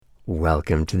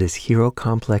Welcome to this Hero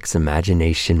Complex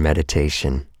Imagination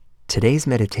meditation. Today's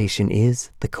meditation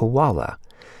is the koala.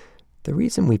 The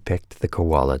reason we picked the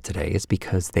koala today is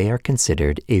because they are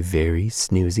considered a very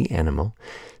snoozy animal,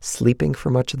 sleeping for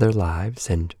much of their lives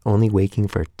and only waking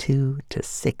for 2 to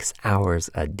 6 hours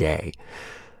a day.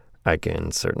 I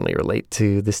can certainly relate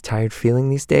to this tired feeling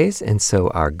these days, and so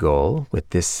our goal with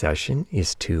this session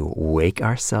is to wake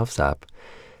ourselves up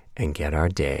and get our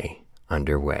day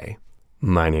underway.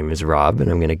 My name is Rob,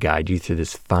 and I'm going to guide you through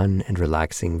this fun and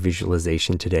relaxing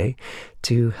visualization today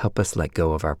to help us let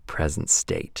go of our present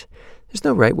state. There's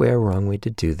no right way or wrong way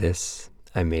to do this.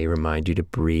 I may remind you to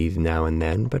breathe now and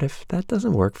then, but if that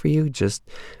doesn't work for you, just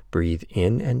breathe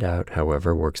in and out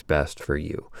however works best for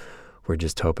you. We're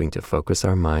just hoping to focus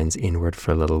our minds inward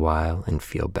for a little while and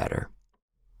feel better.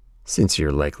 Since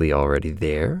you're likely already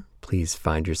there, please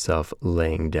find yourself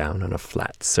laying down on a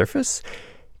flat surface.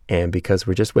 And because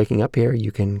we're just waking up here,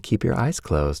 you can keep your eyes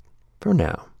closed for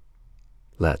now.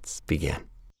 Let's begin.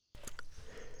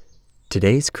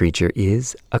 Today's creature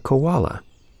is a koala.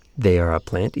 They are a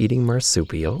plant-eating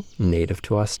marsupial native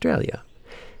to Australia.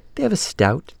 They have a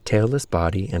stout, tailless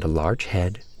body and a large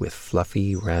head with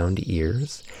fluffy, round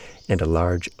ears and a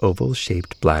large,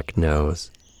 oval-shaped black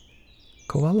nose.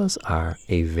 Koalas are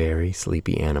a very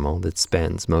sleepy animal that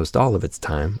spends most all of its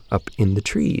time up in the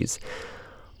trees.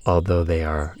 Although they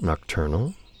are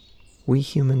nocturnal, we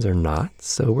humans are not,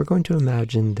 so we're going to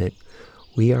imagine that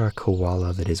we are a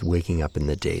koala that is waking up in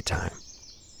the daytime.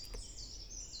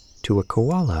 To a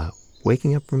koala,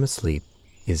 waking up from a sleep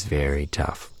is very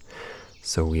tough.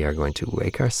 So we are going to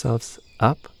wake ourselves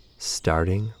up,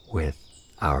 starting with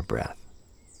our breath.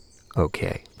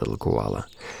 Okay, little koala,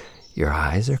 your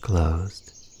eyes are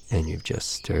closed and you've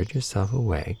just stirred yourself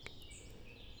awake.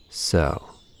 So,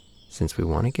 since we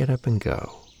want to get up and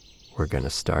go, we're going to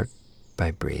start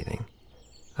by breathing.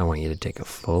 I want you to take a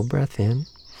full breath in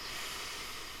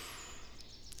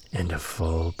and a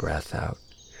full breath out.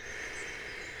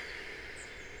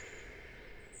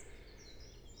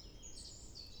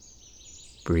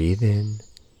 Breathe in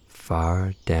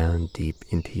far down deep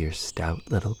into your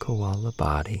stout little koala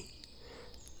body,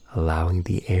 allowing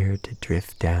the air to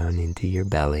drift down into your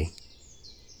belly,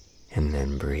 and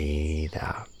then breathe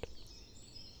out.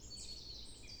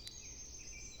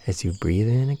 As you breathe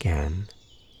in again,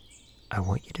 I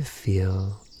want you to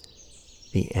feel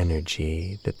the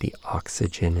energy that the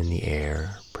oxygen in the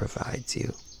air provides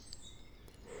you.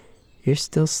 You're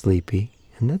still sleepy,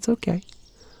 and that's okay.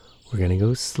 We're going to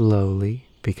go slowly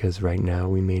because right now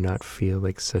we may not feel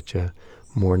like such a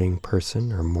morning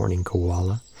person or morning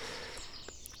koala.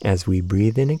 As we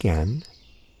breathe in again,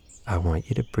 I want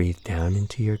you to breathe down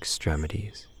into your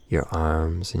extremities, your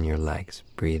arms and your legs.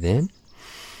 Breathe in.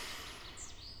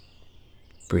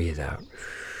 Breathe out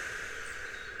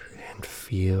and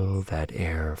feel that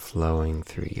air flowing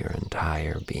through your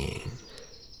entire being.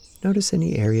 Notice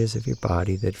any areas of your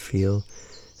body that feel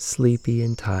sleepy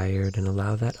and tired, and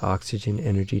allow that oxygen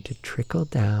energy to trickle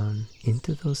down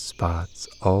into those spots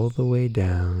all the way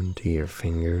down to your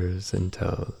fingers and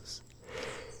toes.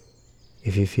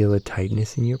 If you feel a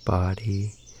tightness in your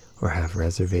body or have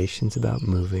reservations about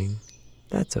moving,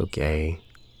 that's okay.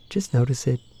 Just notice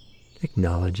it,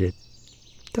 acknowledge it.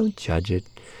 Don't judge it.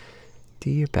 Do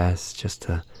your best just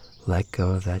to let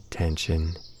go of that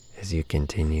tension as you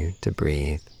continue to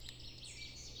breathe.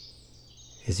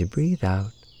 As you breathe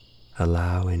out,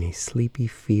 allow any sleepy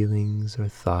feelings or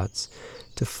thoughts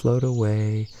to float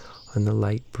away on the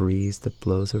light breeze that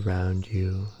blows around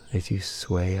you as you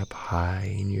sway up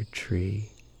high in your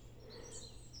tree.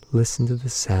 Listen to the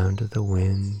sound of the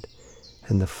wind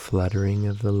and the fluttering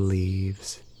of the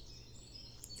leaves,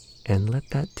 and let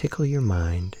that tickle your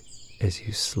mind as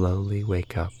you slowly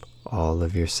wake up all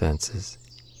of your senses.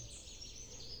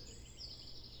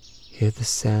 Hear the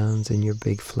sounds in your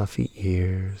big fluffy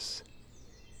ears.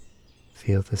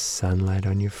 Feel the sunlight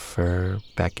on your fur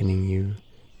beckoning you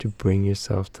to bring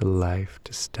yourself to life,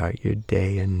 to start your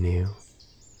day anew.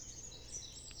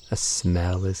 A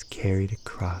smell is carried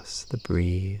across the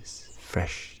breeze,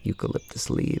 fresh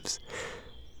eucalyptus leaves.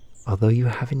 Although you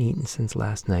haven't eaten since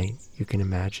last night, you can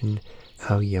imagine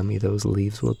how yummy those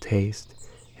leaves will taste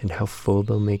and how full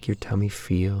they'll make your tummy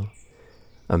feel.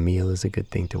 A meal is a good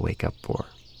thing to wake up for.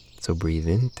 So breathe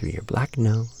in through your black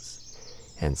nose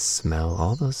and smell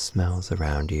all those smells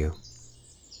around you.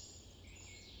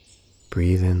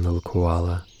 Breathe in, little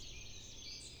koala.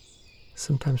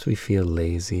 Sometimes we feel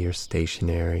lazy or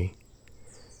stationary.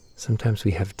 Sometimes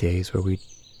we have days where we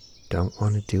don't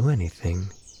want to do anything.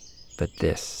 But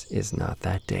this is not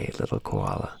that day, little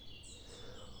koala.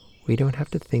 We don't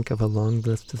have to think of a long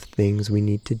list of things we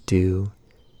need to do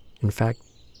In fact,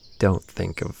 don't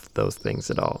think of those things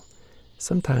at all.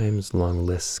 Sometimes long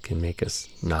lists can make us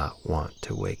not want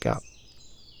to wake up.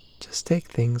 Just take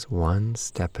things one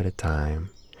step at a time.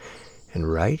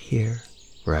 And right here,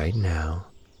 right now,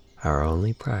 our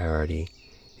only priority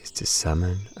is to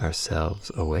summon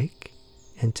ourselves awake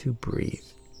and to breathe.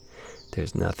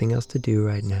 There's nothing else to do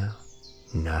right now.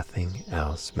 Nothing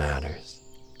else matters.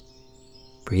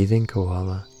 Breathe in,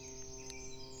 koala.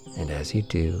 And as you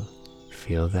do,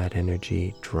 feel that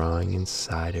energy drawing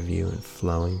inside of you and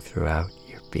flowing throughout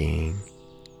your being.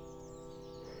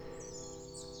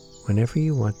 Whenever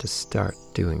you want to start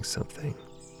doing something,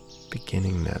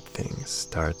 beginning that thing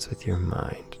starts with your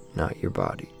mind, not your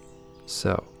body.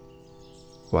 So,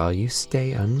 while you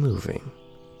stay unmoving,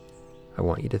 I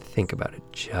want you to think about it.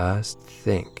 Just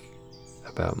think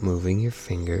about moving your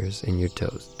fingers and your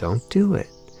toes. Don't do it.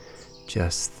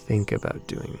 Just think about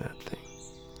doing that thing.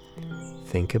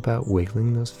 Think about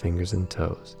wiggling those fingers and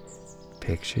toes.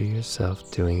 Picture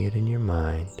yourself doing it in your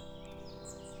mind.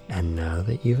 And now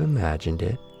that you've imagined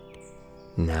it,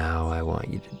 now I want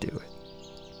you to do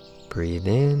it. Breathe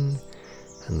in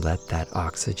and let that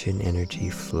oxygen energy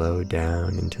flow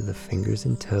down into the fingers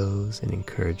and toes and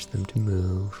encourage them to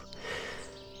move.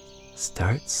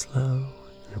 Start slow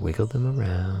and wiggle them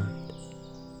around.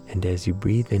 And as you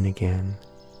breathe in again,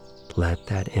 let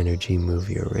that energy move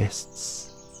your wrists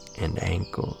and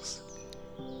ankles.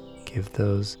 Give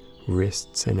those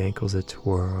wrists and ankles a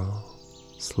twirl,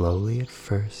 slowly at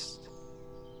first.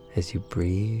 As you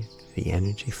breathe, the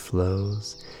energy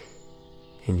flows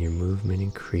and your movement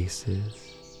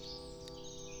increases.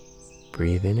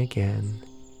 Breathe in again,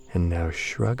 and now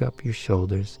shrug up your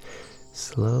shoulders.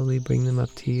 Slowly bring them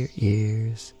up to your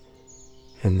ears,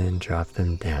 and then drop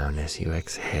them down as you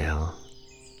exhale.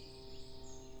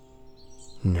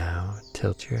 Now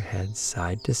tilt your head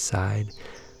side to side,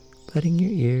 letting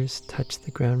your ears touch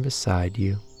the ground beside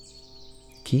you.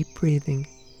 Keep breathing.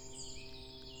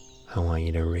 I want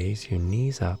you to raise your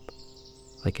knees up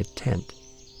like a tent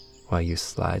while you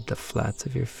slide the flats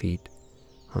of your feet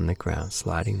on the ground,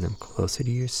 sliding them closer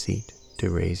to your seat to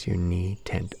raise your knee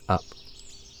tent up.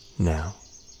 Now,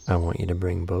 I want you to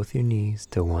bring both your knees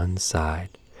to one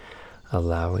side,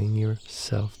 allowing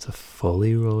yourself to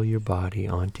fully roll your body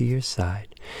onto your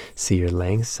side so you're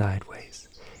laying sideways.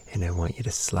 And I want you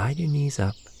to slide your knees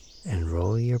up and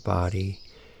roll your body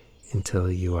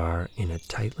until you are in a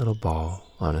tight little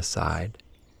ball on a side.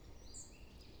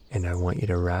 And I want you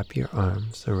to wrap your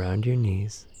arms around your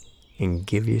knees and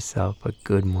give yourself a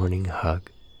good morning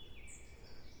hug.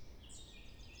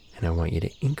 And I want you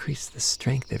to increase the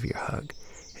strength of your hug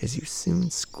as you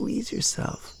soon squeeze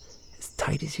yourself as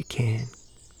tight as you can,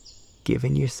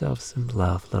 giving yourself some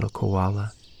love, little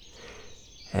koala.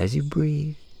 As you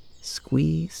breathe,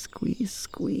 squeeze, squeeze,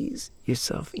 squeeze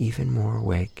yourself even more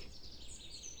awake.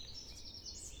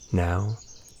 Now,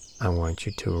 I want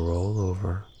you to roll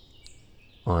over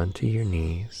onto your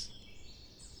knees.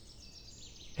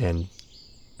 And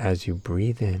as you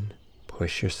breathe in,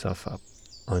 push yourself up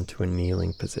onto a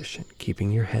kneeling position,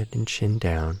 keeping your head and chin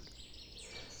down.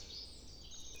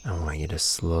 I want you to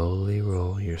slowly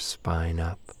roll your spine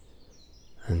up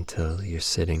until you're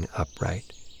sitting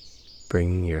upright,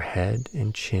 bringing your head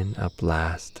and chin up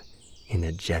last in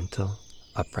a gentle,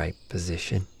 upright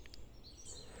position.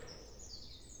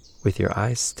 With your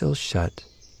eyes still shut,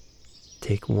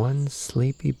 take one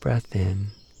sleepy breath in,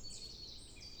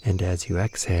 and as you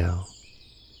exhale,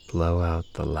 blow out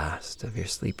the last of your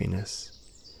sleepiness.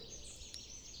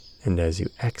 And as you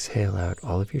exhale out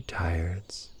all of your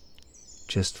tiredness,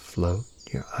 just float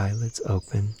your eyelids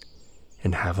open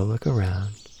and have a look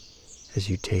around as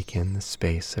you take in the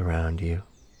space around you.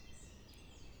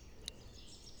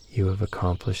 You have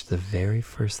accomplished the very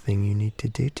first thing you need to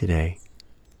do today.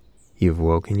 You've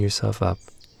woken yourself up,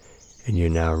 and you're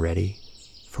now ready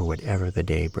for whatever the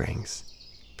day brings,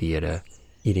 be it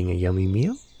eating a yummy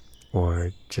meal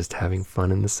or just having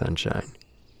fun in the sunshine.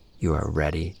 You are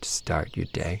ready to start your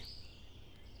day.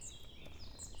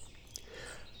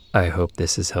 I hope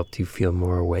this has helped you feel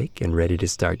more awake and ready to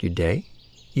start your day.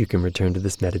 You can return to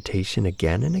this meditation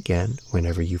again and again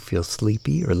whenever you feel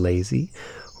sleepy or lazy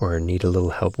or need a little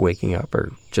help waking up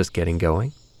or just getting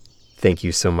going. Thank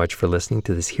you so much for listening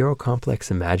to this Hero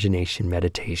Complex Imagination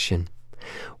Meditation.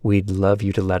 We'd love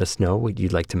you to let us know what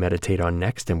you'd like to meditate on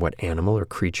next and what animal or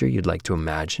creature you'd like to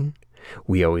imagine.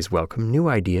 We always welcome new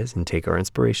ideas and take our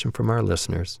inspiration from our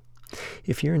listeners.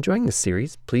 If you're enjoying this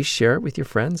series, please share it with your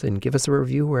friends and give us a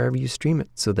review wherever you stream it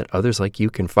so that others like you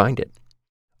can find it.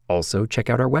 Also, check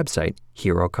out our website,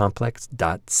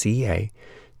 herocomplex.ca,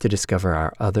 to discover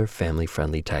our other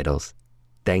family-friendly titles.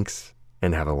 Thanks,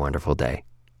 and have a wonderful day.